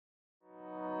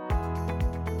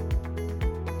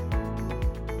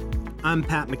I'm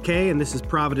Pat McKay, and this is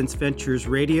Providence Ventures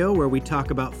Radio, where we talk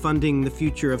about funding the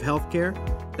future of healthcare.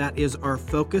 That is our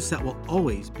focus. That will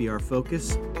always be our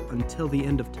focus until the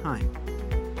end of time.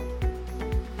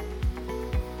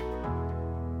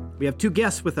 We have two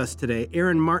guests with us today,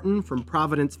 Aaron Martin from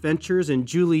Providence Ventures and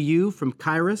Julie Yu from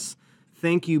Kairos.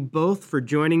 Thank you both for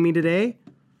joining me today.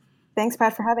 Thanks,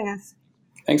 Pat, for having us.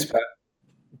 Thanks, Pat.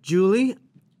 Julie,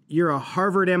 you're a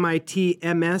Harvard, MIT,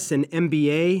 MS, and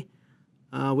MBA,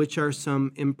 which are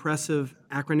some impressive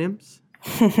acronyms.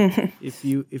 If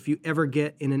you ever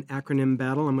get in an acronym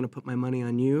battle, I'm going to put my money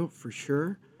on you for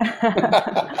sure.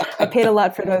 I paid a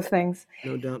lot for those things.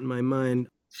 No doubt in my mind.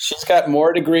 She's got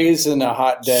more degrees than a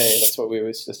hot day. That's what we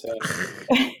always just say.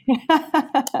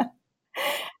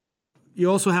 You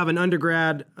also have an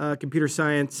undergrad computer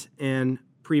science and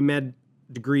pre-med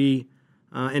degree.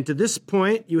 And to this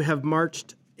point, you have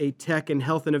marched a tech and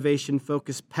health innovation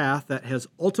focused path that has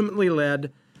ultimately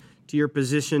led to your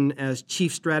position as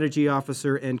Chief Strategy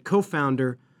Officer and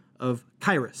co-founder of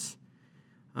Kairos.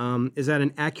 Is that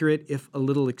an accurate, if a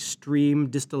little extreme,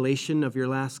 distillation of your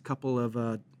last couple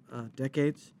of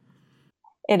decades?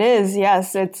 It is,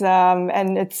 yes. It's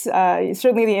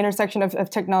certainly the intersection of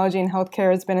technology and healthcare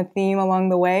has been a theme along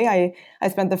the way. I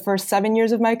spent the first 7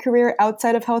 years of my career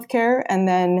outside of healthcare and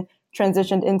then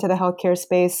transitioned into the healthcare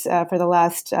space for the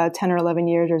last 10 or 11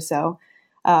 years or so.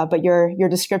 But your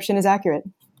description is accurate.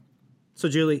 So,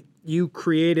 Julie, you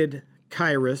created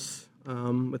Kairos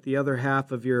with the other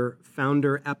half of your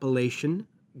founder appellation,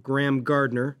 Graham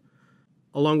Gardner,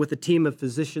 along with a team of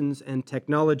physicians and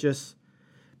technologists,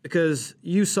 because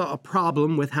you saw a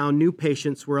problem with how new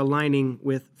patients were aligning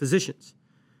with physicians.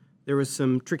 There was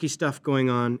some tricky stuff going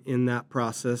on in that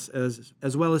process,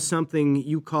 as well as something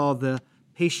you call the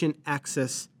patient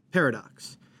access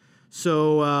paradox.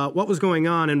 So what was going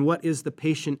on, and what is the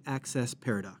patient access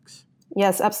paradox?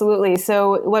 Yes, absolutely.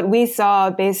 So what we saw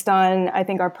based on, I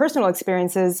think, our personal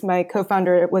experiences, my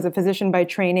co-founder was a physician by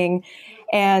training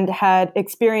and had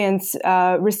experience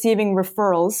receiving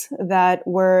referrals that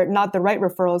were not the right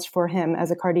referrals for him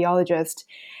as a cardiologist.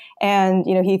 And,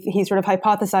 he sort of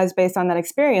hypothesized based on that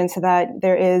experience that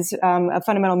there is a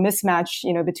fundamental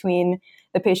mismatch, between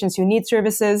the patients who need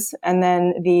services and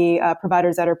then the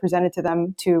providers that are presented to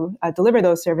them to deliver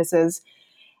those services.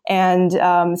 And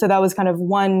so that was kind of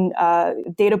one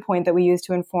data point that we used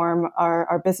to inform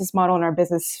our business model and our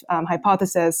business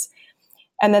hypothesis.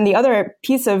 And then the other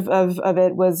piece of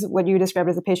it was what you described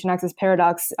as the patient access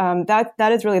paradox.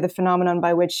 That is really the phenomenon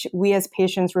by which we as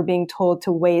patients were being told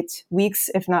to wait weeks,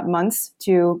 if not months,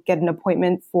 to get an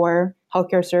appointment for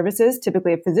healthcare services,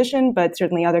 typically a physician, but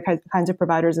certainly other kinds of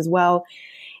providers as well.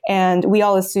 And we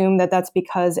all assume that that's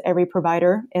because every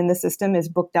provider in the system is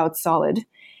booked out solid.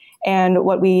 And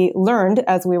what we learned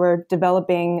as we were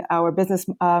developing our business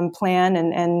plan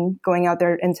and going out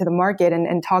there into the market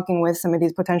and talking with some of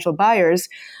these potential buyers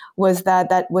was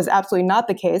that was absolutely not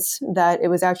the case, that it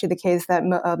was actually the case that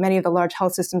many of the large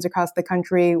health systems across the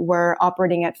country were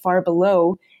operating at far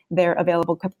below their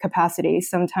available capacity,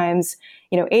 sometimes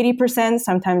 80%,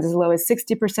 sometimes as low as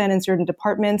 60% in certain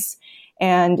departments.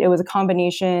 And it was a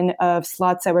combination of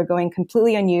slots that were going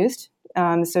completely unused,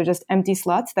 so just empty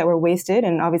slots that were wasted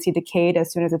and obviously decayed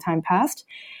as soon as the time passed.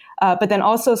 But then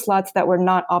also slots that were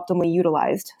not optimally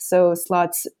utilized. So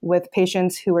slots with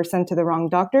patients who were sent to the wrong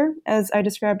doctor, as I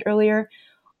described earlier,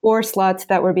 or slots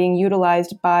that were being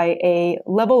utilized by a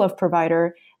level of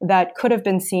provider that could have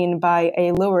been seen by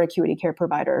a lower acuity care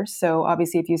provider. So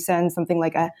obviously, if you send something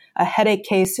like a headache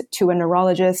case to a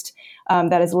neurologist,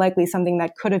 that is likely something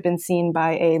that could have been seen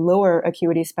by a lower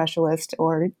acuity specialist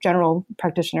or general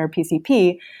practitioner,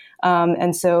 PCP.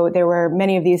 And so there were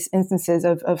many of these instances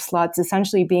of slots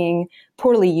essentially being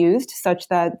poorly used, such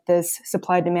that this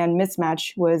supply-demand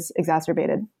mismatch was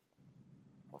exacerbated.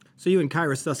 So you and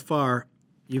Kairos thus far,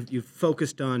 you've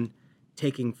focused on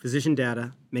taking physician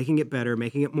data, making it better,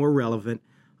 making it more relevant,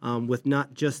 with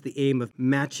not just the aim of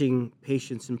matching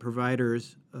patients and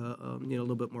providers, a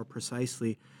little bit more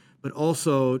precisely, but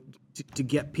also to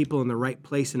get people in the right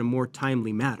place in a more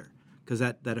timely manner, because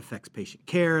that affects patient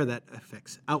care, that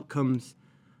affects outcomes.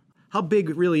 How big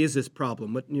really is this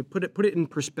problem? Put it in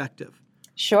perspective.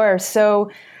 Sure. So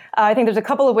I think there's a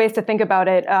couple of ways to think about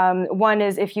it. One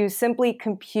is if you simply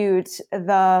compute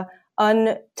the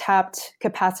untapped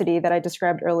capacity that I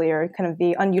described earlier, kind of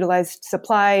the unutilized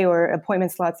supply or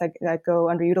appointment slots that go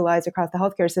underutilized across the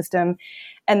healthcare system.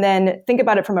 And then think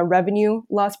about it from a revenue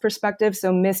loss perspective.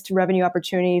 So missed revenue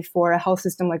opportunity for a health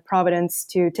system like Providence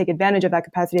to take advantage of that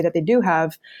capacity that they do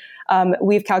have.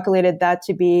 We've calculated that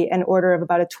to be an order of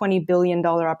about a $20 billion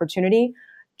opportunity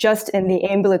just in the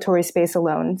ambulatory space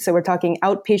alone. So we're talking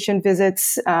outpatient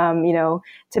visits,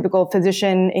 typical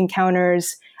physician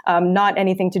encounters, not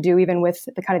anything to do even with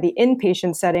the kind of the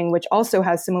inpatient setting, which also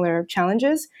has similar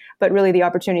challenges. But really the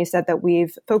opportunity set that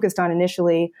we've focused on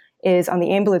initially is on the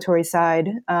ambulatory side.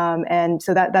 And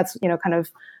so that's, kind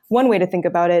of one way to think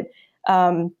about it.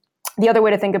 The other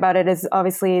way to think about it is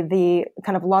obviously the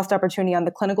kind of lost opportunity on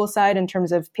the clinical side in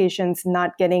terms of patients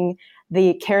not getting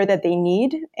the care that they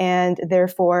need and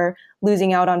therefore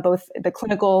losing out on both the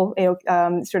clinical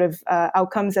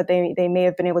outcomes that they may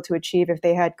have been able to achieve if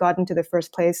they had gotten to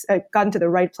the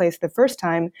right place the first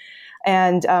time,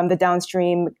 and the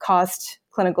downstream cost,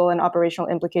 clinical and operational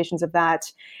implications of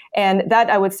that. And that,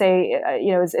 I would say,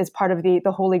 is part of the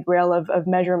holy grail of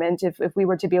measurement. If we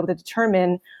were to be able to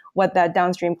determine what that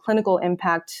downstream clinical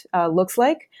impact looks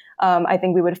like, I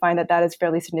think we would find that is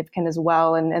fairly significant as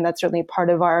well. And that's certainly part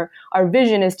of our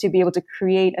vision, is to be able to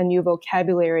create a new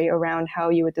vocabulary around how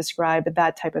you would describe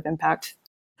that type of impact.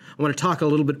 I want to talk a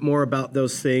little bit more about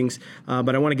those things,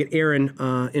 but I want to get Aaron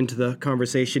into the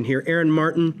conversation here. Aaron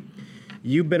Martin,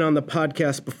 you've been on the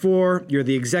podcast before. You're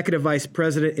the Executive Vice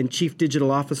President and Chief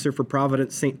Digital Officer for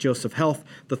Providence St. Joseph Health,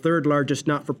 the third largest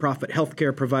not-for-profit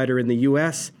healthcare provider in the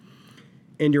U.S.,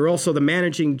 and you're also the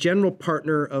managing general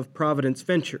partner of Providence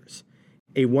Ventures,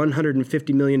 a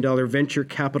 $150 million venture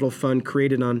capital fund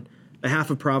created on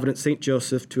behalf of Providence St.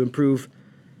 Joseph to improve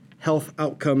health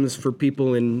outcomes for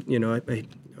people in,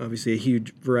 obviously a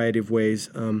huge variety of ways.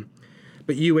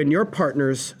 But you and your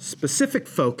partners' specific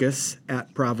focus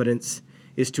at Providence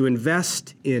is to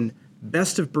invest in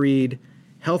best-of-breed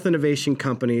health innovation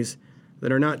companies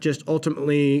that are not just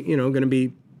ultimately, going to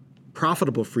be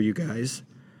profitable for you guys,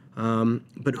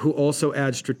 but who also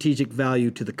add strategic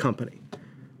value to the company.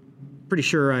 Pretty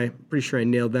sure I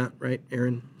nailed that, right,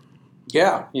 Aaron?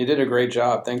 Yeah, you did a great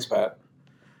job. Thanks, Pat.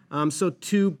 So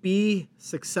to be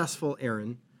successful,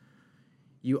 Aaron,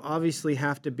 you obviously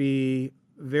have to be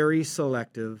very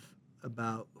selective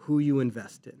about who you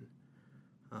invest in.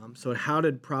 So how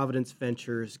did Providence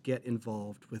Ventures get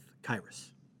involved with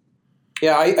Kairos?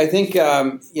 Yeah, I think,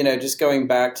 just going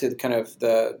back to kind of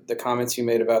the comments you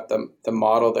made about the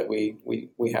model that we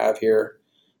have here,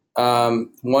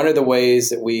 one of the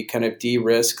ways that we kind of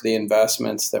de-risk the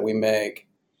investments that we make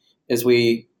is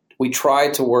we try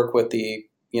to work with the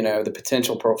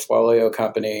potential portfolio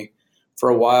company for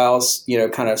a while,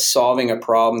 kind of solving a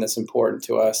problem that's important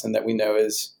to us and that we know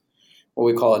is what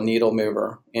we call a needle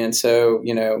mover. And so,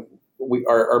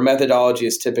 our methodology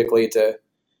is typically to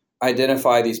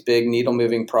identify these big needle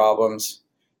moving problems,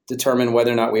 determine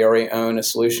whether or not we already own a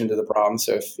solution to the problem.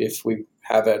 So if we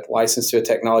have a license to a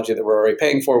technology that we're already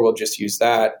paying for, we'll just use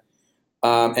that.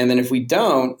 And then if we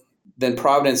don't, then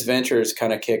Providence Ventures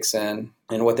kind of kicks in.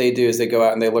 And what they do is they go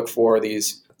out and they look for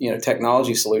these,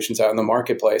 technology solutions out in the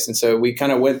marketplace. And so we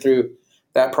kind of went through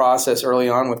that process early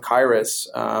on with Kairos,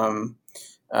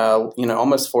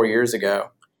 almost 4 years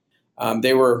ago.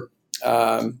 They were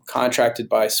contracted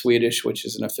by Swedish, which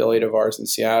is an affiliate of ours in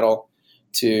Seattle,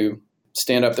 to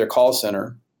stand up their call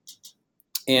center.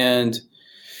 And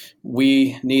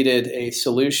we needed a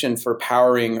solution for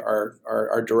powering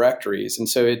our directories. And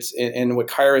so and what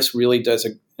Kairos really does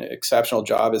an exceptional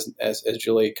job, as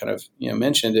Julie kind of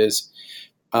mentioned, is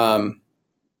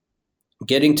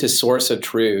getting to source of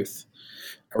truth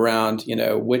around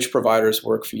which providers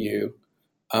work for you,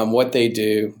 what they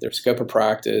do, their scope of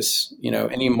practice,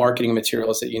 any marketing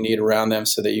materials that you need around them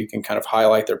so that you can kind of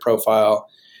highlight their profile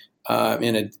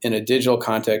in a digital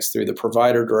context through the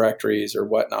provider directories or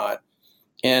whatnot.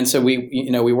 And so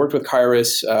we worked with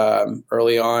Kairos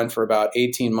early on for about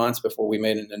 18 months before we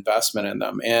made an investment in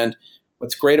them. And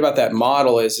what's great about that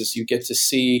model is you get to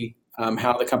see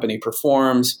how the company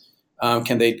performs.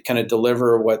 Can they kind of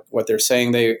deliver what they're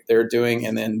saying they're doing?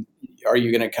 And then are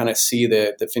you going to kind of see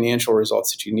the financial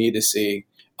results that you need to see?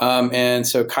 And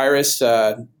so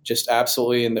Kairos just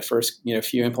absolutely in the first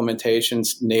few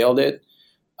implementations nailed it.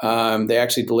 They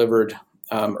actually delivered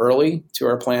early to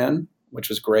our plan, which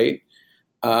was great.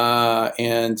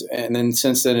 And then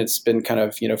since then it's been kind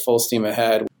of full steam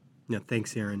ahead. Yeah,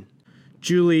 thanks, Aaron.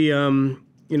 Julie,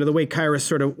 the way Kairos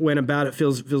sort of went about it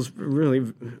feels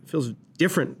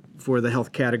different for the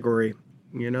health category.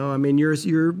 You're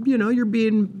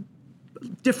being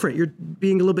different. You're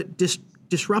being a little bit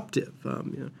disruptive.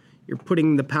 You're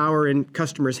putting the power in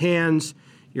customers' hands.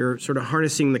 You're sort of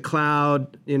harnessing the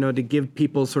cloud, to give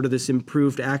people sort of this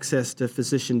improved access to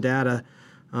physician data.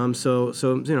 So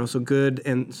good,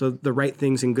 and so the right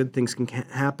things and good things can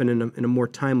happen in a more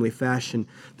timely fashion.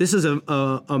 This is a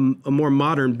more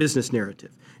modern business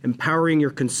narrative. Empowering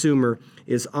your consumer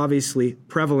is obviously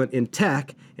prevalent in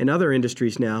tech and other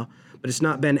industries now, but it's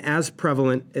not been as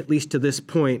prevalent, at least to this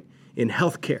point, in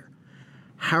healthcare.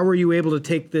 How are you able to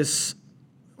take this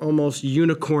almost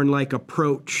unicorn-like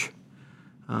approach?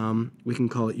 We can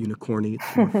call it unicorny,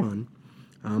 it's more fun.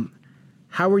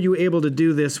 How are you able to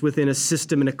do this within a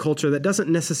system and a culture that doesn't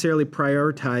necessarily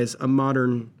prioritize a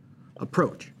modern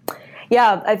approach?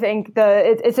 Yeah, I think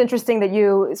it's interesting that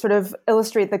you sort of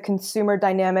illustrate the consumer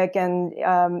dynamic and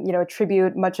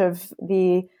attribute much of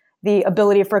the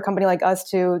ability for a company like us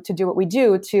to do what we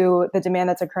do to the demand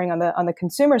that's occurring on the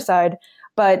consumer side.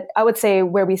 But I would say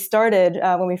where we started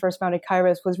when we first founded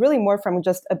Kairos was really more from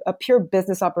just a pure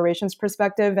business operations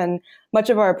perspective, and much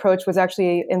of our approach was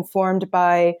actually informed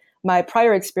by my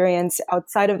prior experience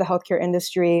outside of the healthcare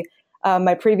industry.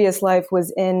 My previous life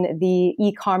was in the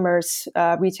e-commerce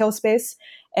retail space.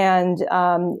 And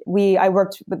I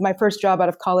worked with my first job out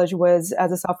of college was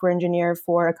as a software engineer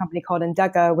for a company called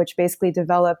Endeca, which basically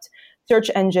developed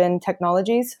search engine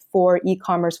technologies for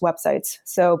e-commerce websites.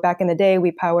 So back in the day,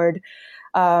 we powered,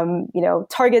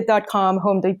 Target.com,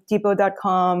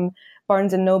 HomeDepot.com,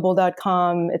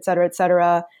 BarnesandNoble.com, et cetera, et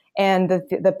cetera. And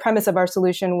the premise of our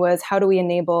solution was, how do we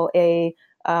enable a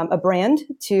brand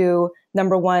to,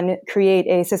 number one, create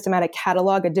a systematic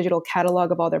catalog, a digital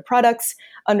catalog of all their products,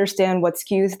 understand what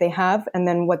SKUs they have, and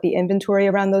then what the inventory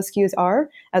around those SKUs are,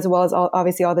 as well as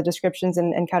obviously all the descriptions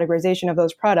and categorization of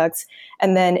those products,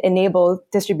 and then enable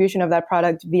distribution of that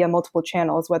product via multiple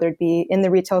channels, whether it be in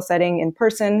the retail setting in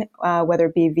person, whether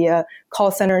it be via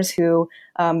call centers who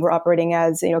were operating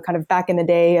as, kind of back in the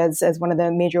day as one of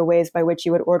the major ways by which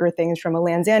you would order things from a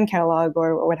Lands' End catalog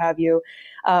or what have you,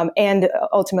 and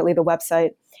ultimately the website.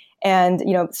 And,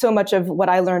 so much of what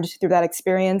I learned through that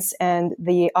experience and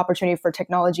the opportunity for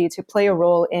technology to play a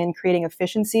role in creating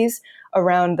efficiencies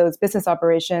around those business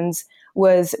operations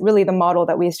was really the model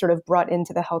that we sort of brought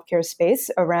into the healthcare space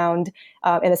around,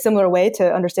 in a similar way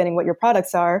to understanding what your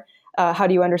products are. How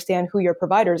do you understand who your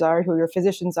providers are, who your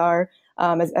physicians are,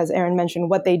 as Aaron mentioned,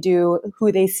 what they do,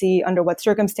 who they see, under what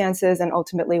circumstances, and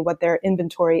ultimately what their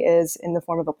inventory is in the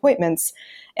form of appointments,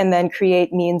 and then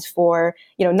create means for,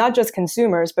 not just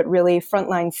consumers, but really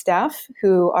frontline staff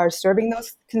who are serving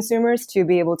those consumers to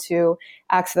be able to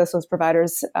access those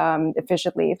providers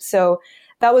efficiently. So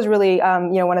that was really,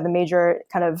 one of the major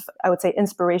kind of, I would say,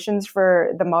 inspirations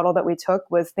for the model that we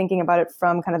took, was thinking about it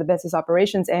from kind of the business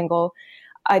operations angle.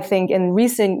 I think in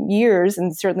recent years,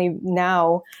 and certainly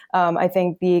now, I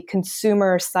think the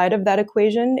consumer side of that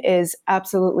equation is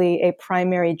absolutely a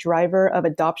primary driver of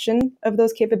adoption of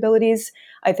those capabilities.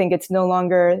 I think it's no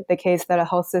longer the case that a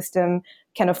health system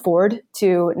can afford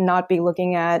to not be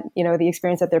looking at, the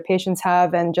experience that their patients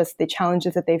have and just the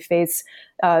challenges that they face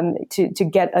to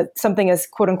get something as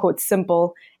quote unquote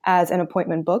simple as an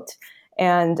appointment booked.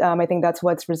 And I think that's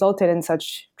what's resulted in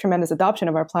such tremendous adoption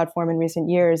of our platform in recent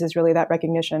years, is really that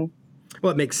recognition.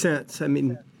 Well, it makes sense. I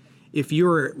mean, if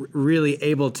you're really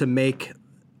able to make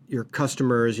your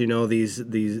customers, the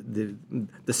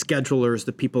schedulers,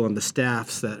 the people on the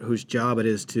staffs whose job it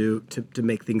is to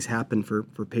make things happen for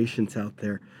patients out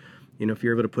there, if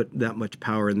you're able to put that much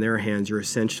power in their hands, you're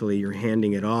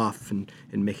handing it off and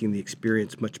making the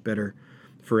experience much better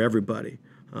for everybody.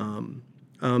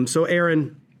 So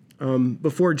Aaron,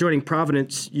 before joining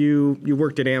Providence, you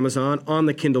worked at Amazon on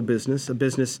the Kindle business, a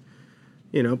business,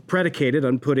 predicated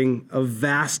on putting a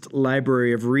vast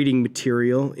library of reading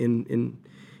material in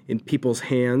people's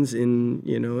hands in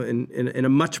a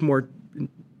much more,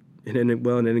 in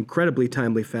an incredibly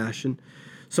timely fashion.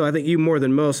 So I think you more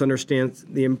than most understand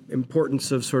the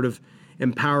importance of sort of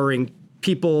empowering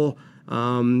people,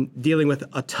 dealing with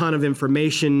a ton of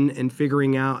information and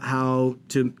figuring out how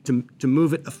to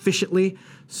move it efficiently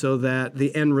so that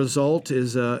the end result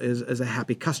is a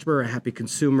happy customer, a happy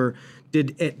consumer.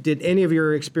 Did any of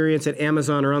your experience at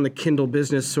Amazon or on the Kindle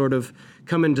business sort of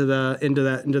come into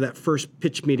that first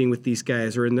pitch meeting with these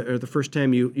guys, or the first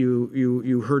time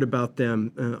you heard about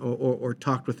them or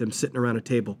talked with them sitting around a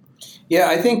table? Yeah,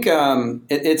 I think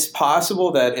it's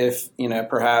possible that if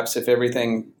perhaps if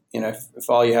everything if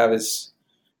all you have is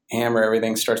a hammer,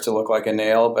 everything starts to look like a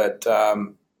nail. But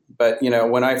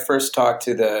when I first talked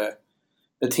to the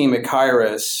team at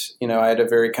Kairos, I had a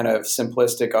very kind of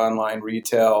simplistic online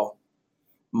retail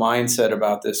mindset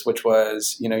about this, which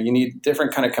was, you need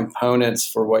different kind of components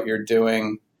for what you're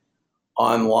doing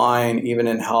online, even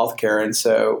in healthcare. And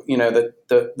so,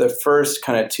 the first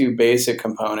kind of two basic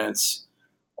components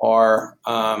are,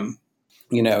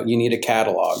 you need a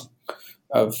catalog.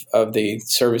 of the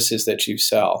services that you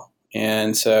sell.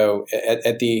 And so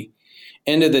at the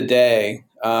end of the day,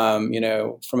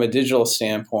 from a digital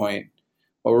standpoint,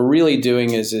 what we're really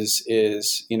doing is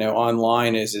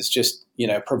online is just,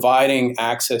 providing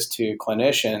access to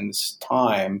clinicians'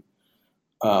 time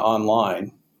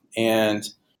online and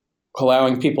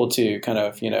allowing people to kind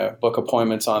of, book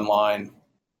appointments online.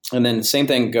 And then the same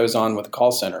thing goes on with the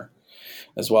call center,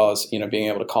 as well as, being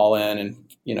able to call in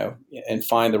and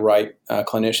find the right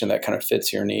clinician that kind of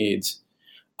fits your needs.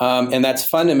 And that's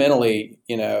fundamentally,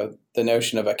 the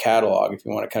notion of a catalog, if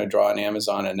you want to kind of draw an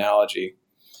Amazon analogy.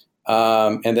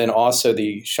 And then also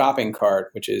the shopping cart,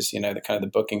 which is, the kind of the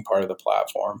booking part of the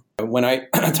platform. When I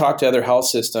talk to other health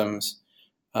systems,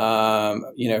 who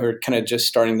are kind of just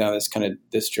starting down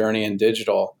this journey in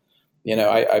digital,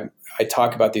 I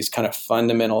talk about these kind of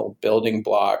fundamental building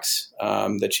blocks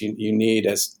that you need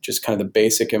as just kind of the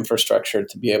basic infrastructure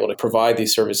to be able to provide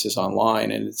these services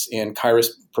online. And Kairos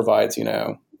provides,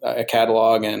 a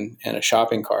catalog and a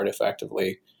shopping cart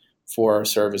effectively for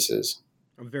services.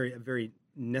 A very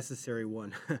necessary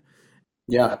one.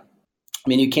 Yeah. I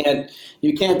mean, you can't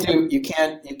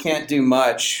do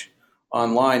much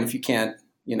online if you can't,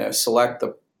 select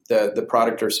the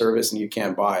product or service and you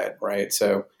can't buy it, right?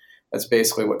 So that's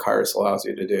basically what Kairos allows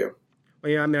you to do.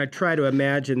 Well, yeah, I mean, I try to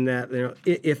imagine that,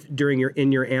 if during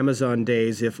your Amazon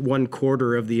days, if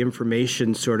 1/4 of the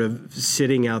information sort of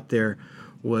sitting out there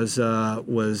was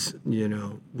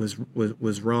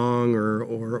wrong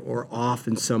or off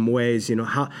in some ways,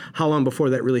 how long before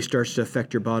that really starts to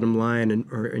affect your bottom line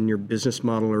or in your business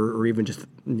model or even just,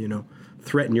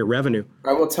 threaten your revenue?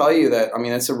 I will tell you that,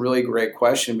 that's a really great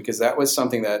question, because that was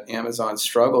something that Amazon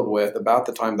struggled with about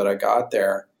the time that I got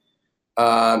there,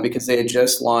 because they had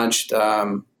just launched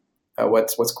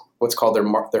what's called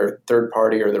their third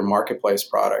party or their marketplace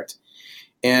product.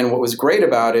 And what was great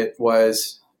about it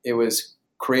was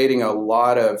creating a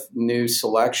lot of new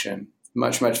selection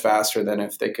much, much faster than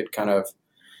if they could kind of,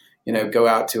 go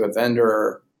out to a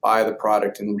vendor, buy the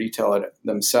product and retail it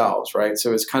themselves, right?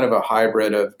 So it's kind of a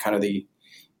hybrid of kind of the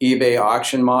eBay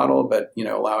auction model, but,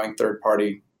 allowing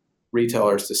third-party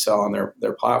retailers to sell on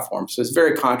their platform. So it's a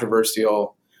very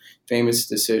controversial, famous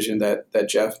decision that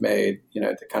Jeff made,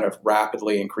 to kind of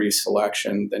rapidly increase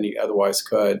selection than he otherwise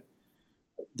could.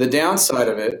 The downside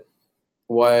of it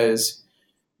was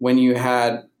when you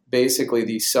had basically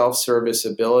the self-service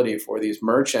ability for these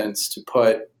merchants to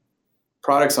put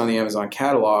products on the Amazon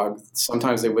catalog,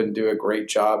 sometimes they wouldn't do a great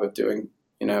job of doing,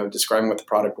 describing what the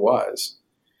product was.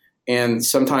 And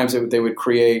sometimes they would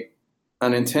create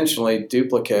unintentionally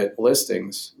duplicate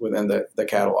listings within the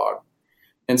catalog.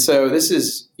 And so this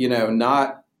is,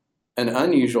 not an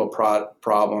unusual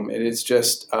problem. It is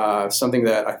just something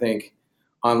that I think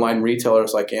online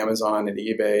retailers like Amazon and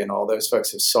eBay and all those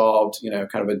folks have solved,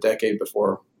 kind of a decade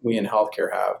before we in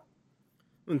healthcare have.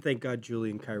 And thank God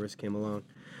Julie and Kairos came along.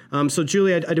 So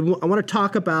Julie, I want to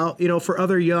talk about, for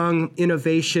other young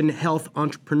innovation health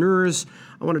entrepreneurs,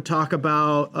 I want to talk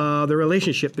about the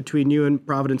relationship between you and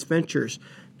Providence Ventures.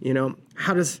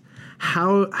 How does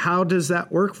that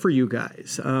work for you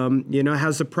guys?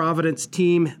 Has the Providence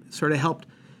team sort of helped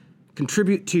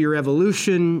contribute to your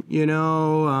evolution?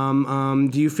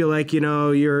 Do you feel like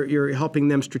you're helping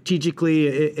them strategically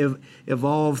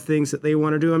evolve things that they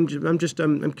want to do?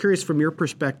 I'm curious from your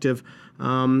perspective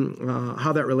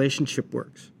how that relationship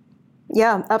works.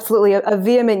 Yeah, absolutely. A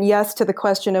vehement yes to the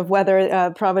question of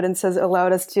whether Providence has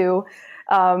allowed us to,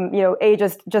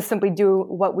 just simply do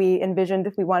what we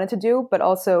envisioned we wanted to do, but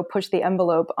also push the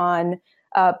envelope on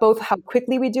both how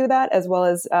quickly we do that, as well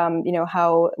as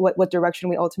what direction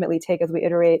we ultimately take as we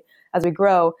iterate, as we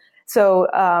grow. So,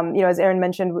 as Aaron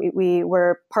mentioned, we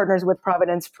were partners with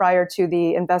Providence prior to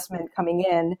the investment coming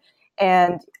in.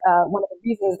 And one of the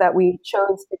reasons that we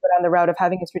chose to go down the route of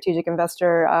having a strategic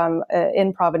investor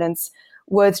in Providence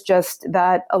was just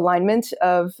that alignment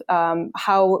of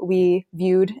how we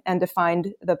viewed and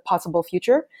defined the possible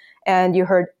future. And you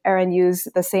heard Aaron use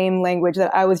the same language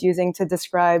that I was using to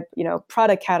describe,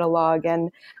 product catalog.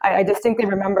 And I distinctly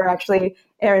remember, actually,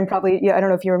 Aaron, probably, I don't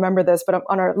know if you remember this, but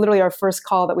on our first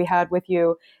call that we had with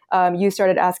you, you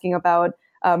started asking about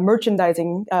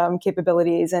merchandising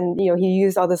capabilities, and he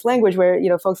used all this language where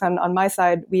folks on my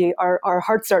side, our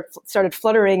hearts started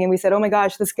fluttering, and we said, "Oh my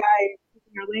gosh, this guy is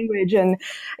speaking our language!" And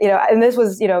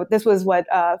this was what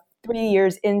 3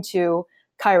 years into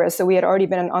Kairos, so we had already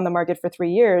been on the market for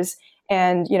 3 years,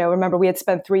 and remember we had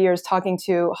spent 3 years talking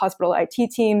to hospital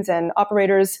IT teams and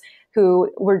operators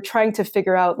who were trying to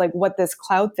figure out what this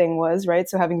cloud thing was, right?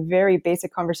 So having very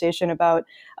basic conversation about,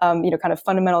 kind of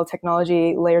fundamental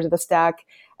technology layers of the stack.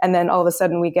 And then all of a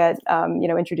sudden we get,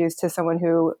 introduced to someone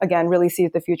who, again, really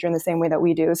sees the future in the same way that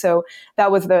we do. So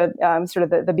that was the sort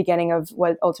of the beginning of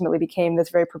what ultimately became this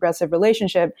very progressive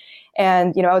relationship.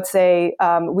 And, I would say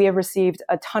we have received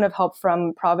a ton of help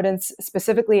from Providence,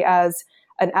 specifically as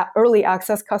an early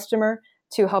access customer,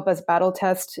 to help us battle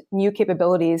test new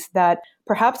capabilities that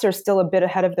perhaps are still a bit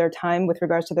ahead of their time with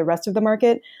regards to the rest of the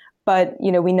market. But,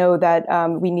 we know that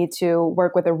we need to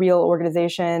work with a real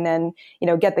organization and,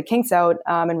 get the kinks out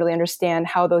and really understand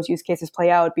how those use cases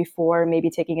play out before maybe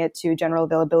taking it to general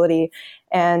availability.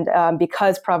 And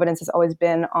because Providence has always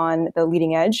been on the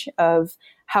leading edge of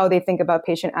how they think about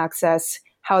patient access,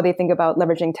 how they think about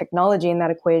leveraging technology in that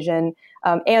equation,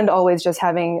 and always just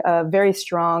having a very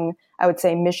strong, I would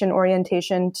say, mission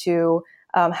orientation to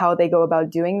how they go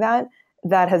about doing that.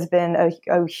 That has been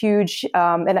a huge,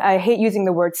 and I hate using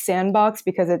the word sandbox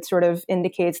because it sort of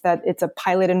indicates that it's a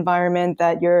pilot environment,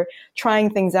 that you're trying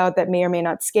things out that may or may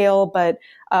not scale. But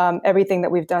everything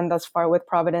that we've done thus far with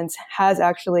Providence has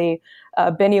actually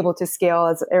been able to scale,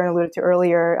 as Aaron alluded to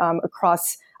earlier,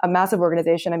 across a massive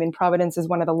organization. I mean, Providence is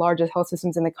one of the largest health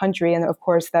systems in the country. And of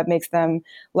course, that makes them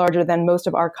larger than most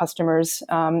of our customers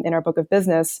in our book of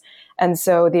business. And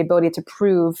so the ability to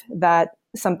prove that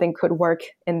something could work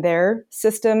in their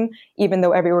system, even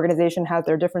though every organization has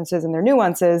their differences and their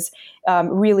nuances,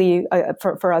 really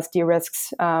for us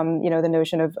de-risks, the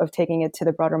notion of taking it to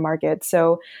the broader market.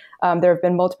 So there have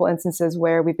been multiple instances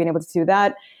where we've been able to do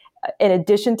that. In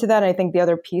addition to that, I think the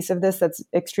other piece of this that's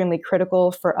extremely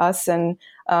critical for us and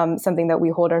something that we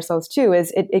hold ourselves to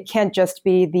is it can't just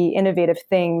be the innovative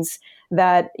things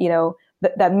that,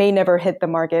 that may never hit the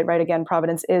market, right? Again,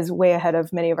 Providence is way ahead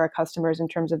of many of our customers in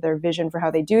terms of their vision for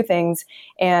how they do things.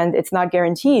 And it's not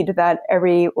guaranteed that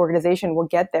every organization will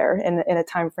get there in a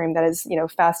time frame that is,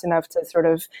 fast enough to sort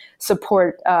of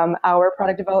support our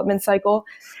product development cycle.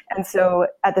 And so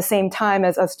at the same time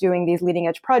as us doing these leading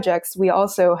edge projects, we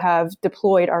also have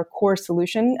deployed our core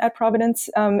solution at Providence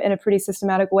in a pretty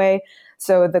systematic way.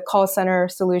 So the call center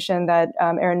solution that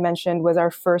Aaron mentioned was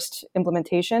our first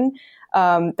implementation.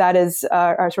 That is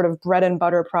our sort of bread and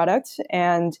butter product.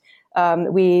 And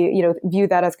we, view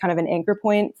that as kind of an anchor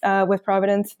point with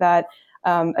Providence that,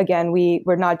 again,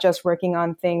 we're not just working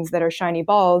on things that are shiny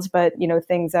balls, but,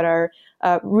 things that are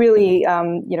really,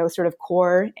 sort of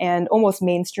core and almost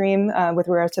mainstream with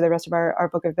regards to the rest of our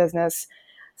book of business.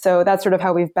 So that's sort of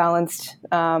how we've balanced,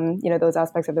 those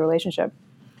aspects of the relationship.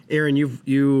 Aaron,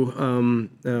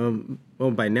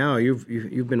 by now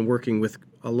you've been working with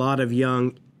a lot of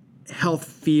young health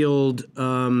field,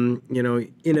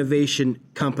 innovation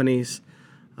companies.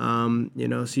 So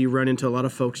you run into a lot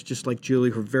of folks just like Julie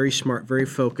who are very smart, very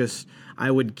focused.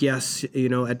 I would guess,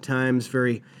 at times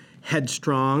very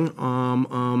headstrong,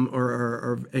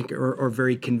 or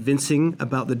very convincing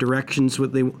about the directions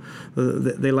what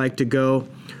they like to go.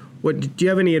 Do you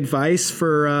have any advice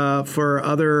for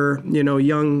other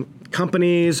young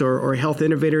companies or health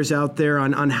innovators out there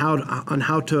on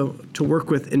how to work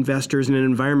with investors in an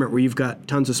environment where you've got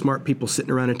tons of smart people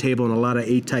sitting around a table and a lot of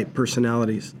A-type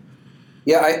personalities?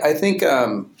 Yeah, I think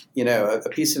a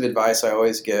piece of advice I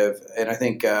always give, and I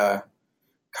think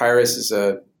Kairos is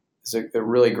a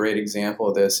really great example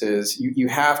of this, is you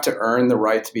have to earn the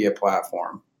right to be a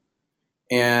platform.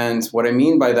 And what I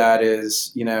mean by that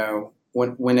is,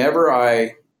 whenever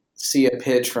I see a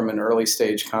pitch from an early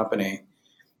stage company,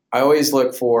 I always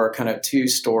look for kind of two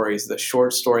stories, the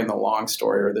short story and the long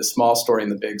story, or the small story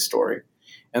and the big story.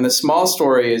 And the small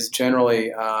story is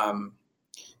generally,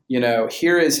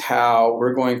 here is how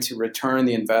we're going to return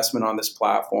the investment on this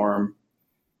platform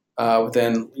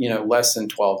within, less than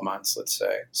 12 months, let's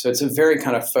say. So it's a very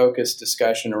kind of focused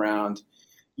discussion around,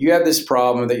 you have this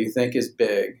problem that you think is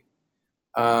big,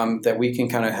 that we can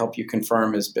kind of help you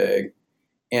confirm is big.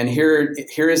 And here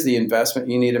is the investment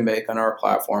you need to make on our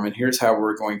platform, and here's how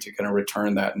we're going to kind of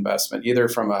return that investment, either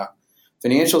from a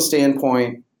financial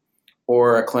standpoint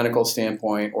or a clinical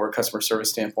standpoint or a customer service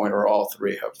standpoint, or all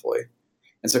three, hopefully.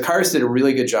 And so Kairos did a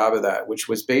really good job of that, which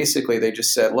was basically they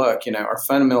just said, look, our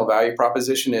fundamental value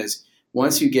proposition is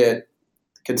once you get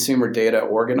consumer data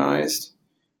organized,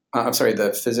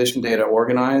 the physician data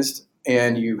organized,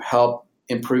 and you help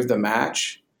improve the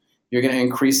match, you're going to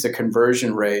increase the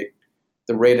conversion rate,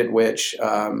 the rate at which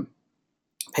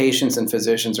patients and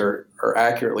physicians are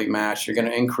accurately matched. You're going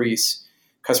to increase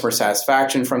customer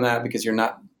satisfaction from that because you're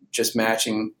not just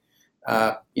matching,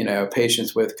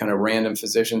 patients with kind of random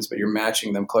physicians, but you're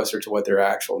matching them closer to what their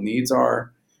actual needs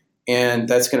are. And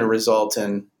that's going to result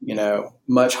in,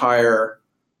 much higher,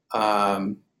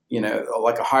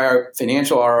 like a higher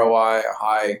financial ROI, a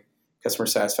high customer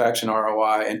satisfaction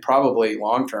ROI, and probably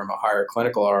long-term a higher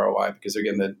clinical ROI because they're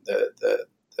getting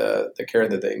the care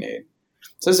that they need.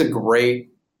 So this is a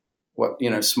great,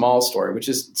 small story, which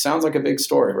sounds like a big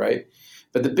story, right?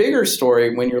 But the bigger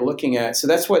story when you're looking at, so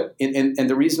that's what, and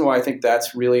the reason why I think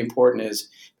that's really important is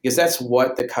because that's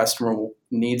what the customer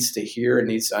needs to hear and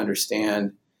needs to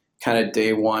understand kind of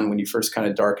day one when you first kind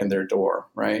of darken their door,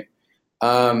 right?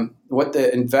 What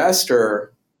the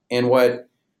investor and what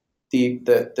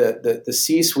the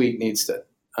C-suite needs to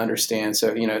understand.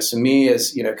 So, so me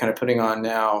as, kind of putting on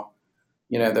now,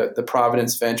 the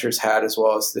Providence Ventures hat as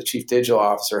well as the chief digital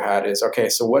officer hat is, okay,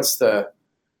 so what's the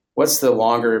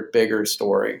longer, bigger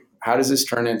story? How does this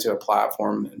turn into a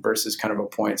platform versus kind of a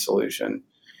point solution?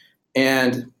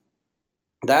 And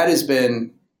that has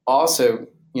been also,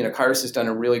 Kairos has done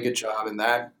a really good job in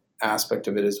that aspect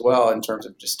of it as well, in terms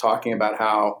of just talking about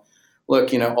how,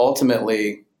 look,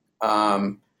 ultimately,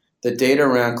 the data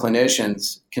around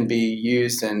clinicians can be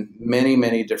used in many,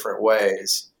 many different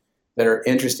ways that are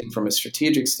interesting from a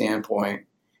strategic standpoint,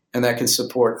 and that can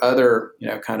support other,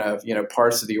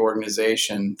 parts of the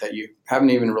organization that you haven't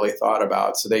even really thought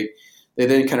about. So they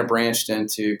then kind of branched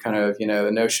into kind of, the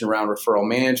notion around referral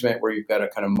management, where you've got a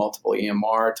kind of multiple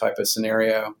EMR type of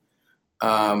scenario,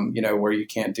 where you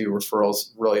can't do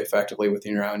referrals really effectively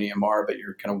within your own EMR, but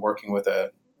you're kind of working with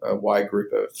a wide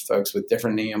group of folks with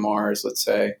different EMRs, let's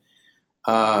say.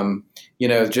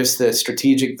 Just the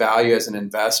strategic value as an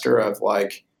investor of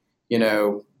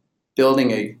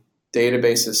building a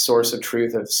database as source of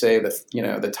truth of, say,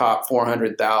 the top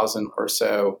 400,000 or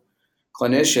so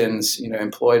clinicians,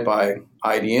 employed by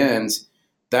IDNs,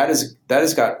 that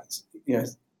has got,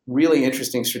 really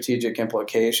interesting strategic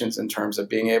implications in terms of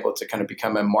being able to kind of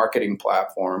become a marketing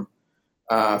platform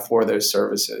for those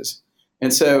services.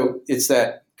 And so it's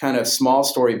that kind of small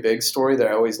story, big story that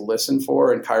I always listen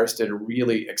for. And Kairos did a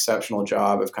really exceptional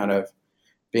job of kind of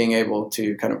being able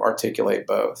to kind of articulate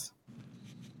both.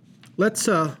 I want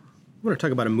to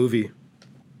talk about a movie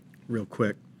real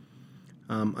quick.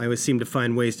 I always seem to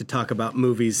find ways to talk about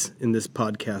movies in this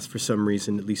podcast for some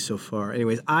reason, at least so far.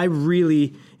 Anyways, I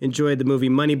really enjoyed the movie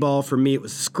Moneyball. For me, it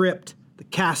was the script, the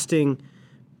casting,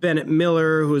 Bennett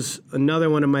Miller, who's another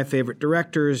one of my favorite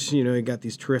directors. He got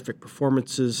these terrific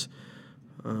performances.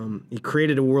 He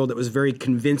created a world that was very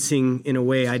convincing in a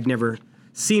way I'd never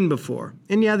seen before.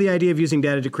 And yeah, the idea of using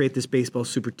data to create this baseball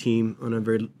super team on a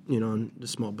very, on a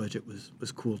small budget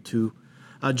was cool too.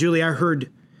 Julie, I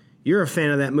heard you're a fan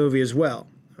of that movie as well.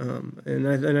 And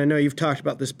I know you've talked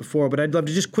about this before, but I'd love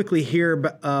to just quickly hear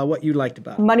what you liked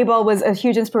about it. Moneyball was a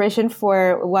huge inspiration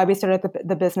for why we started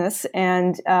the business.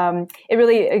 And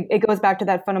it goes back to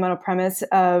that fundamental premise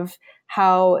of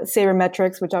how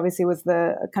sabermetrics, which obviously was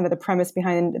the kind of the premise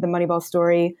behind the Moneyball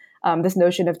story, this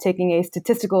notion of taking a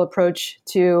statistical approach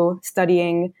to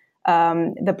studying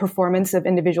the performance of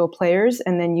individual players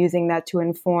and then using that to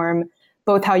inform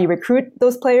both how you recruit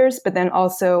those players, but then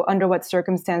also under what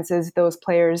circumstances those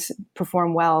players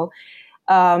perform well.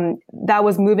 That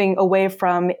was moving away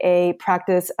from a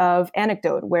practice of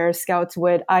anecdote, where scouts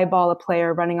would eyeball a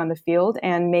player running on the field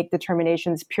and make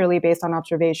determinations purely based on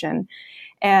observation.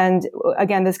 And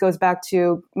again, this goes back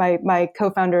to my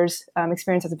co-founder's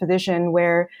experience as a physician,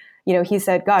 where he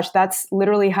said, gosh, that's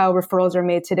literally how referrals are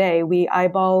made today. We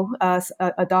eyeball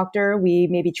a doctor. We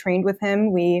maybe trained with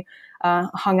him. We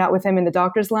hung out with him in the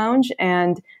doctor's lounge,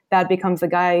 and that becomes the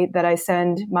guy that I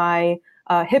send my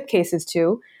hip cases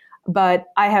to. But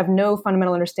I have no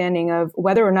fundamental understanding of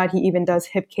whether or not he even does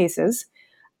hip cases,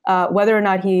 whether or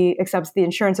not he accepts the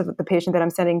insurance of the patient that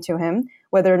I'm sending to him,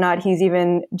 whether or not he's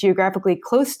even geographically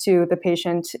close to the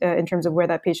patient in terms of where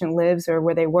that patient lives or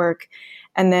where they work.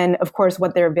 And then, of course,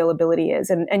 what their availability is.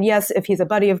 And yes, if he's a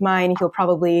buddy of mine, he'll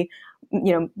probably,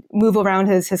 move around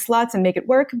his slots and make it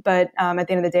work. But at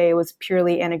the end of the day, it was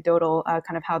purely anecdotal,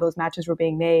 kind of how those matches were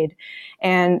being made.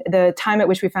 And the time at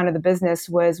which we founded the business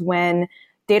was when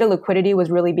data liquidity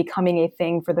was really becoming a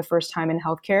thing for the first time in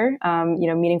healthcare.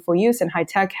 Meaningful Use and high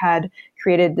tech had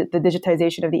created the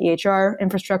digitization of the EHR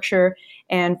infrastructure.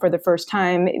 And for the first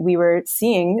time, we were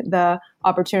seeing the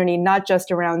opportunity not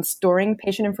just around storing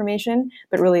patient information,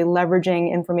 but really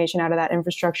leveraging information out of that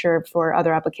infrastructure for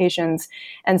other applications.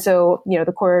 And so,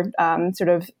 the core sort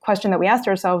of question that we asked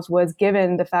ourselves was,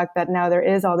 given the fact that now there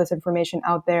is all this information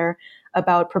out there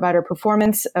about provider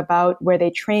performance, about where they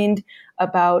trained,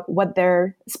 about what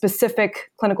their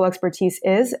specific clinical expertise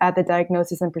is at the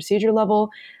diagnosis and procedure level,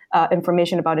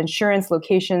 information about insurance,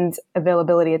 locations,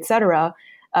 availability, et cetera,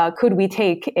 could we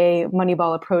take a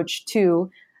Moneyball approach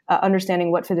to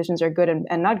understanding what physicians are good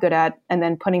and not good at, and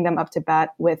then putting them up to bat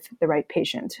with the right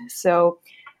patient? So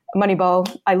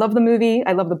Moneyball. I love the movie.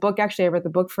 I love the book. Actually, I read the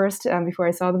book first before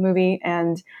I saw the movie,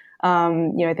 and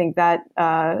I think that,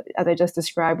 as I just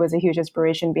described, was a huge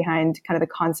inspiration behind kind of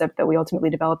the concept that we ultimately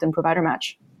developed in Provider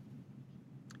Match.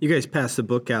 You guys pass the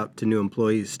book out to new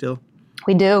employees still?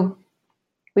 We do.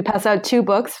 We pass out 2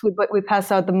 books. We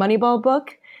pass out the Moneyball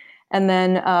book, and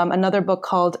then another book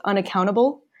called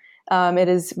Unaccountable. It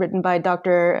is written by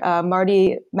Dr.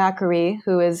 Marty Makary,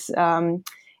 who is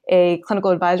a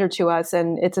clinical advisor to us,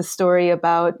 and it's a story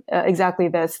about exactly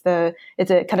this.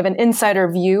 It's a kind of an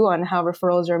insider view on how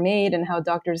referrals are made and how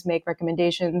doctors make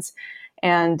recommendations,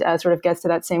 and sort of gets to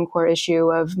that same core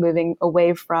issue of moving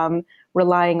away from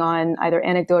relying on either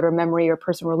anecdote or memory or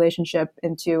personal relationship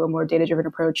into a more data-driven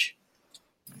approach.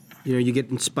 You get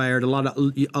inspired. A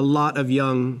lot of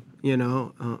young,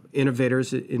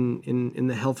 innovators in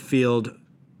the health field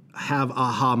have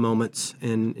aha moments,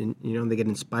 and they get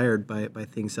inspired by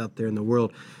things out there in the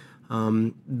world.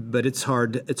 But it's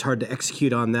hard to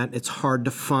execute on that. It's hard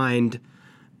to find,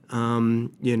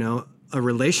 a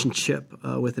relationship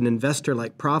with an investor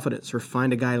like Providence, or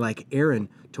find a guy like Aaron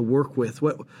to work with.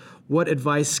 What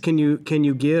advice can you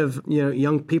give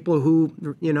young people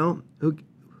who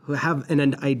have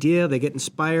an idea, they get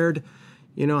inspired?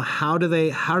 How do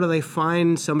they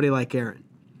find somebody like Aaron?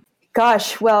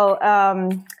 Gosh, well,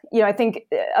 I think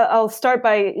I'll start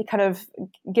by kind of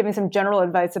giving some general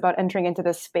advice about entering into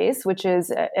this space, which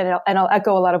is, and I'll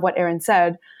echo a lot of what Aaron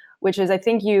said, which is, I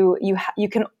think you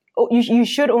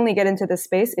should only get into this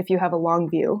space if you have a long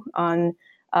view on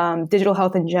digital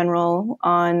health in general,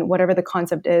 on whatever the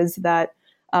concept is that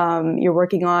you're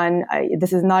working on.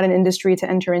 This is not an industry to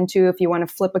enter into if you want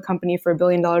to flip a company for $1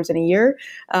 billion in a year.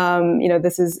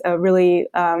 This is a really,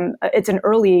 it's an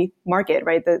early market,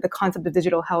 right? The concept of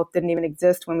digital health didn't even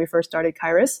exist when we first started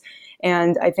Kairos.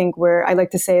 And I think I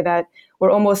like to say that we're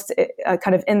almost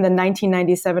kind of in the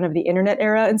 1997 of the internet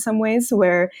era in some ways,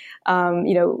 where,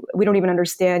 we don't even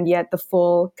understand yet the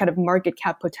full kind of market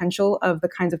cap potential of the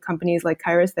kinds of companies like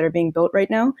Kairos that are being built right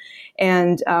now.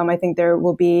 And I think there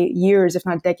will be years, if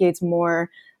not decades more,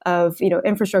 of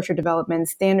infrastructure development,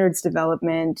 standards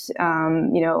development,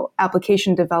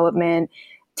 application development,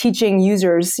 teaching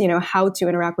users, how to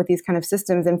interact with these kind of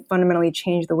systems and fundamentally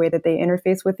change the way that they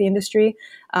interface with the industry.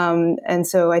 And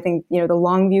so I think, the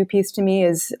long view piece to me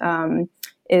is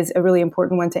a really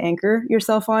important one to anchor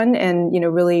yourself on, and,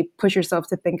 really push yourself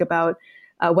to think about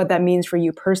what that means for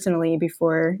you personally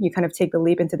before you kind of take the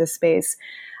leap into this space.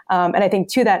 And I think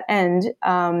to that end,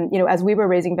 as we were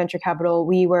raising venture capital,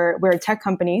 we're a tech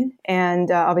company,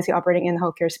 and obviously operating in the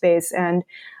healthcare space. And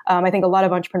I think a lot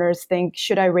of entrepreneurs think,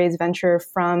 should I raise venture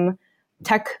from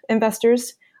tech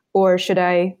investors, or should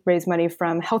I raise money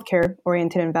from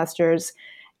healthcare-oriented investors?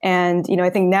 And, I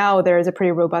think now there is a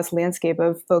pretty robust landscape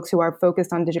of folks who are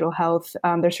focused on digital health.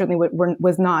 There certainly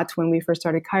was not when we first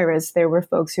started Kairos. There were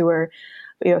folks who were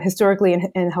historically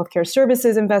in healthcare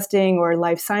services investing or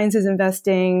life sciences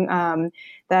investing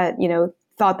that,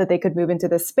 thought that they could move into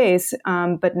this space.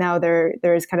 But now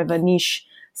there is kind of a niche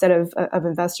set of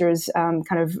investors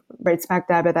kind of right smack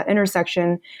dab at that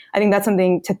intersection. I think that's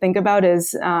something to think about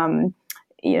is,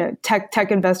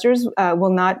 tech investors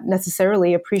will not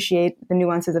necessarily appreciate the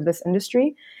nuances of this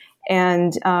industry.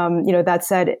 And, that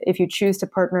said, if you choose to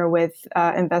partner with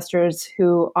investors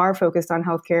who are focused on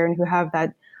healthcare and who have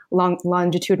that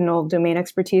longitudinal domain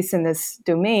expertise in this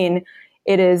domain,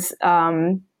 it is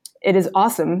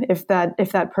awesome if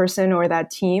that person or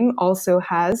that team also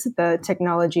has the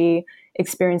technology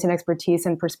experience and expertise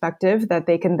and perspective that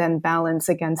they can then balance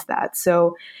against that.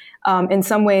 So in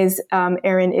some ways,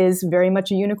 Aaron is very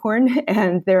much a unicorn,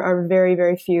 and there are very,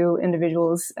 very few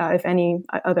individuals, if any,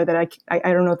 other that I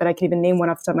don't know that I can even name one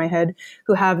off the top of my head,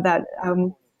 who have that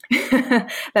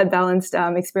that balanced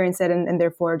experience set, and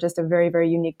therefore just a very, very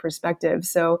unique perspective.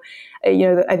 So,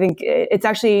 I think it's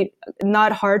actually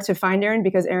not hard to find Aaron,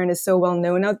 because Aaron is so well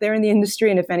known out there in the industry.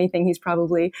 And if anything, he's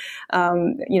probably,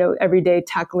 every day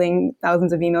tackling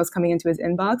thousands of emails coming into his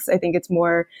inbox. I think it's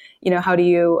more, how do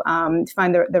you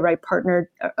find the right partner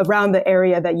around the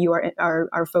area that you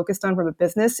are focused on from a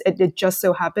business? It just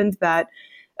so happened that,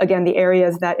 again, the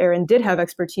areas that Aaron did have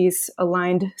expertise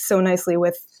aligned so nicely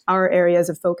with our areas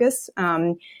of focus.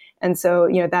 And so,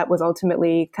 that was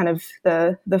ultimately kind of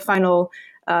the final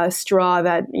straw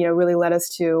that, really led us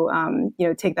to,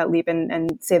 take that leap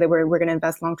and say that we're going to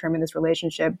invest long-term in this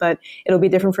relationship. But it'll be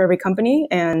different for every company.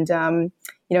 And,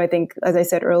 I think, as I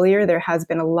said earlier, there has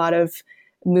been a lot of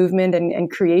movement and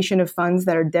creation of funds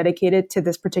that are dedicated to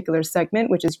this particular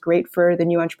segment, which is great for the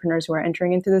new entrepreneurs who are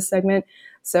entering into this segment.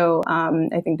 So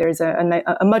I think there's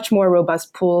a much more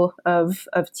robust pool of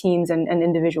teams and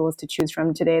individuals to choose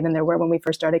from today than there were when we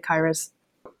first started Kairos.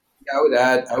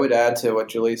 I would add to what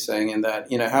Julie's saying in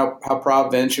that, how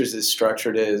Prop Ventures is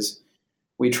structured is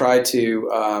we try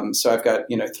to, so I've got,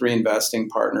 3 investing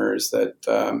partners that,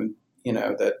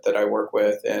 that I work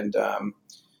with. And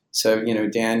so,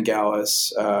 Dan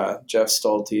Gallus, Jeff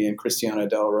Stolte, and Cristiana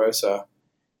Della Rosa.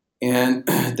 And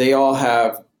they all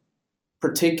have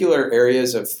particular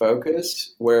areas of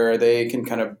focus where they can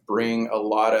kind of bring a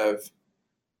lot of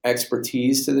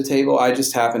expertise to the table. I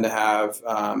just happen to have,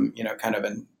 kind of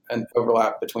an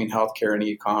overlap between healthcare and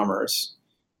e-commerce,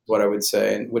 what I would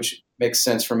say, and which makes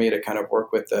sense for me to kind of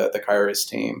work with the Kairos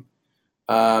team.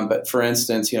 But for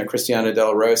instance, Cristiana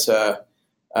Della Rosa,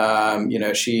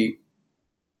 she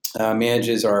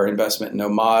manages our investment in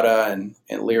Omada and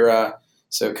Lyra.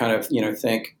 So kind of,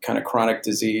 think kind of chronic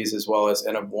disease as well as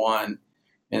N of one.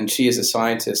 And she is a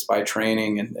scientist by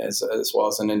training and as well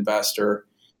as an investor.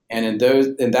 And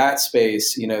in that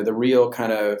space, the real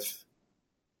kind of,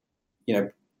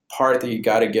 part that you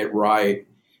got to get right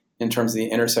in terms of the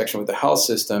intersection with the health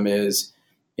system is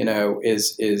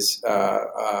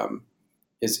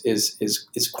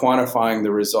quantifying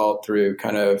the result through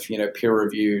kind of, peer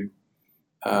reviewed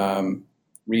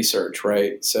research,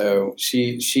 right? So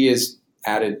she has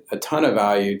added a ton of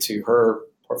value to her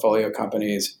portfolio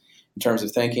companies in terms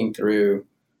of thinking through,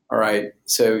 all right,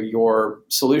 so your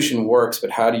solution works,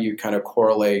 but how do you kind of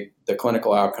correlate the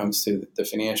clinical outcomes to the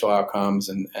financial outcomes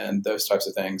and those types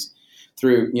of things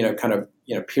through,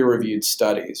 peer-reviewed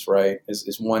studies, right,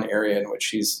 is one area in which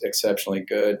she's exceptionally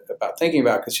good about thinking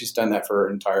about because she's done that for her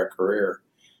entire career.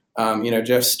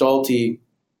 Jeff Stolte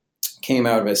came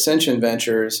out of Ascension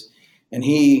Ventures, and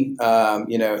he,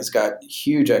 has got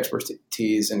huge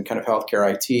expertise in kind of healthcare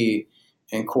IT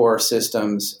and core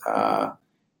systems,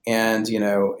 and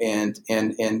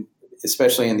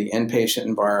especially in the inpatient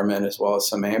environment as well as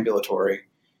some ambulatory.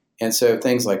 And so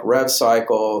things like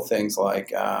RevCycle, things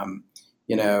like,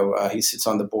 he sits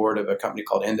on the board of a company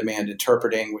called In-Demand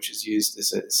Interpreting, which is used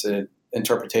as an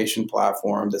interpretation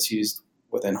platform that's used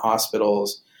within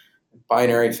hospitals,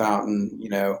 Binary Fountain,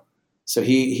 So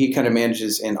he kind of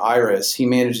manages in Iris, he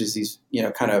manages these,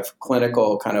 kind of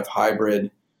clinical kind of hybrid,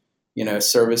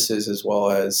 services as well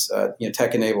as,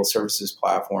 tech-enabled services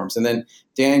platforms. And then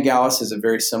Dan Gallus has a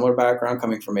very similar background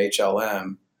coming from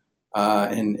HLM.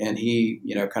 And he,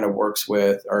 kind of works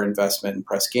with our investment in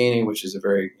Press Ganey, which is a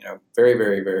very, very,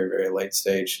 very, very, very late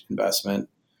stage investment.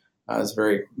 It's a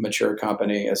very mature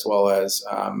company, as well as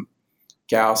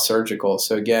Gauss Surgical.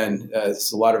 So again,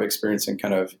 there's a lot of experience in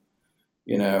kind of,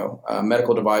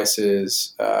 medical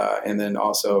devices, and then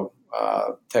also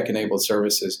tech-enabled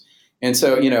services. And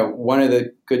so, one of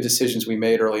the good decisions we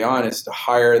made early on is to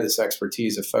hire this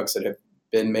expertise of folks that have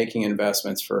been making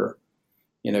investments for,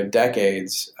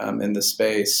 decades in the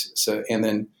space. So, and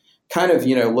then kind of,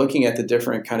 looking at the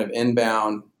different kind of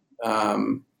inbound,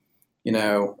 as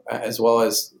well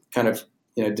as kind of,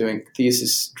 doing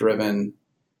thesis-driven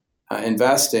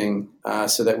investing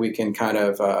so that we can kind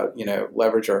of,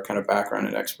 leverage our kind of background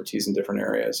and expertise in different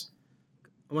areas.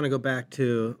 I want to go back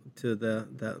to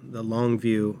the long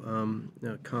view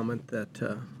comment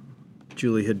that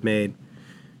Julie had made.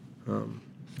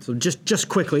 So just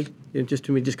quickly, we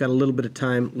just got a little bit of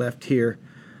time left here.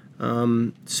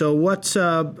 So what's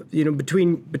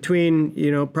between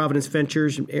Providence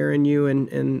Ventures, Aaron, you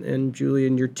and Julie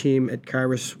and your team at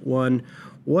Kairos One,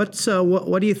 what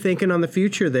are you thinking on the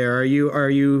future there? Are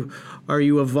you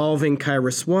evolving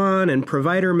Kairos One and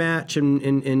Provider Match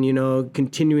and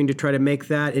continuing to try to make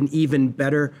that an even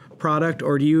better product,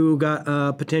 or do you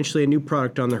got potentially a new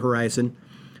product on the horizon?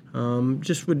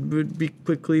 Just would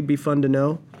be fun to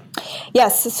know.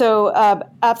 Yes, so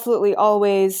absolutely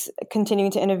always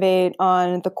continuing to innovate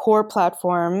on the core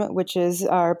platform, which is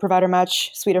our Provider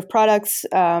Match suite of products,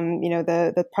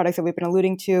 the products that we've been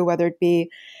alluding to, whether it be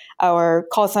our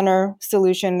call center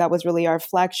solution that was really our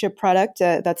flagship product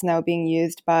that's now being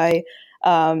used by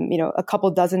a couple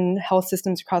dozen health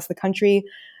systems across the country.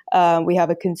 We have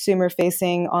a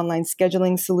consumer-facing online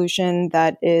scheduling solution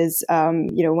that is,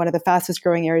 one of the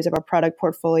fastest-growing areas of our product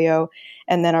portfolio,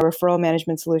 and then our referral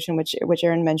management solution, which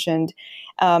Aaron mentioned,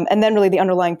 and then really the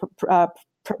underlying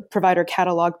provider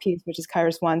catalog piece, which is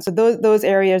Kairos One. So those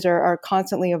areas are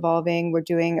constantly evolving. We're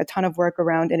doing a ton of work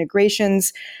around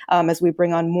integrations as we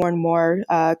bring on more and more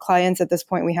clients. At this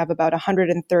point, we have about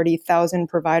 130,000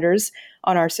 providers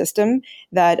on our system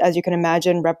that, as you can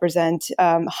imagine, represent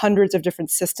hundreds of different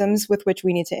systems with which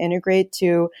we need to integrate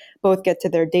to both get to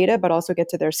their data, but also get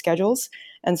to their schedules.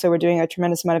 And so we're doing a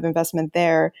tremendous amount of investment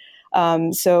there.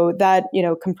 So that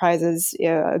comprises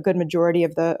a good majority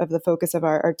of the focus of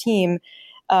our team.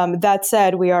 That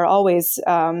said, we are always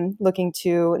looking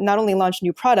to not only launch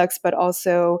new products, but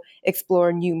also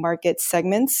explore new market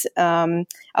segments.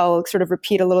 I'll sort of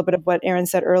repeat a little bit of what Aaron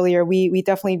said earlier. We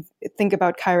definitely think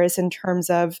about Kairos in terms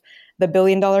of the $1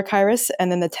 billion Kairos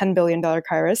and then the $10 billion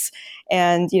Kairos.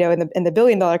 And, in the $1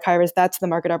 billion Kairos, that's the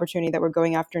market opportunity that we're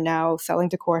going after now, selling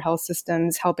to core health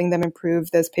systems, helping them improve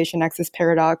this patient access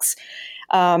paradox.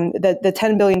 The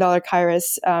 $10 billion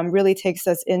Kairos really takes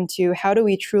us into how do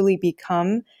we truly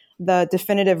become the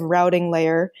definitive routing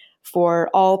layer for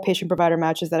all patient-provider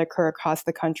matches that occur across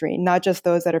the country, not just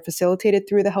those that are facilitated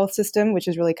through the health system, which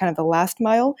is really kind of the last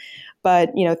mile,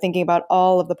 but thinking about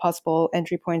all of the possible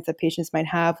entry points that patients might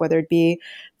have, whether it be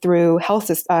through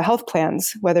health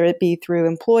plans, whether it be through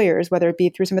employers, whether it be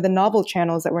through some of the novel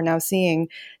channels that we're now seeing,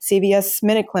 CVS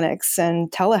Minute Clinics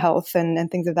and telehealth and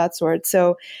things of that sort.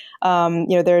 So,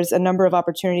 there's a number of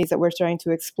opportunities that we're starting to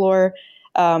explore.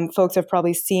 Folks have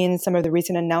probably seen some of the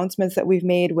recent announcements that we've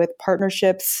made with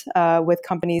partnerships with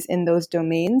companies in those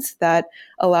domains that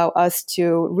allow us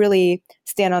to really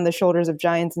stand on the shoulders of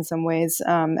giants in some ways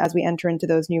as we enter into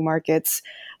those new markets.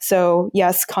 So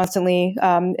yes, constantly,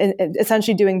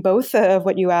 essentially doing both of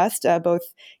what you asked, both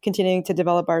continuing to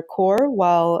develop our core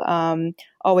while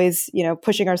always,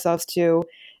 pushing ourselves to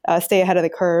stay ahead of the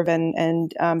curve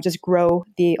and just grow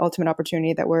the ultimate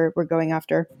opportunity that we're going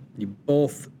after. You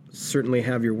both certainly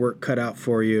have your work cut out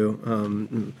for you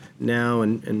now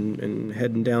and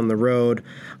heading down the road.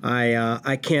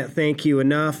 I can't thank you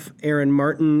enough, Aaron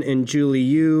Martin and Julie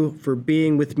Yu, for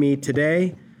being with me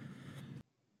today.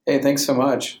 Hey, thanks so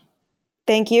much.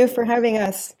 Thank you for having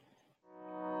us.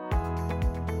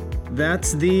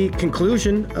 That's the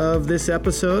conclusion of this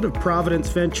episode of Providence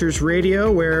Ventures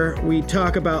Radio, where we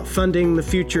talk about funding the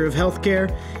future of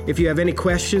healthcare. If you have any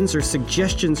questions or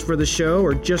suggestions for the show,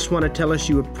 or just want to tell us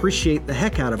you appreciate the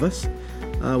heck out of us,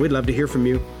 we'd love to hear from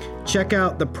you. Check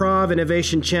out the Prov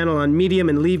Innovation channel on Medium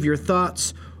and leave your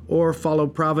thoughts, or follow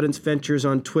Providence Ventures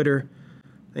on Twitter.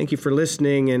 Thank you for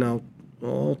listening, and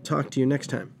I'll talk to you next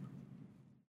time.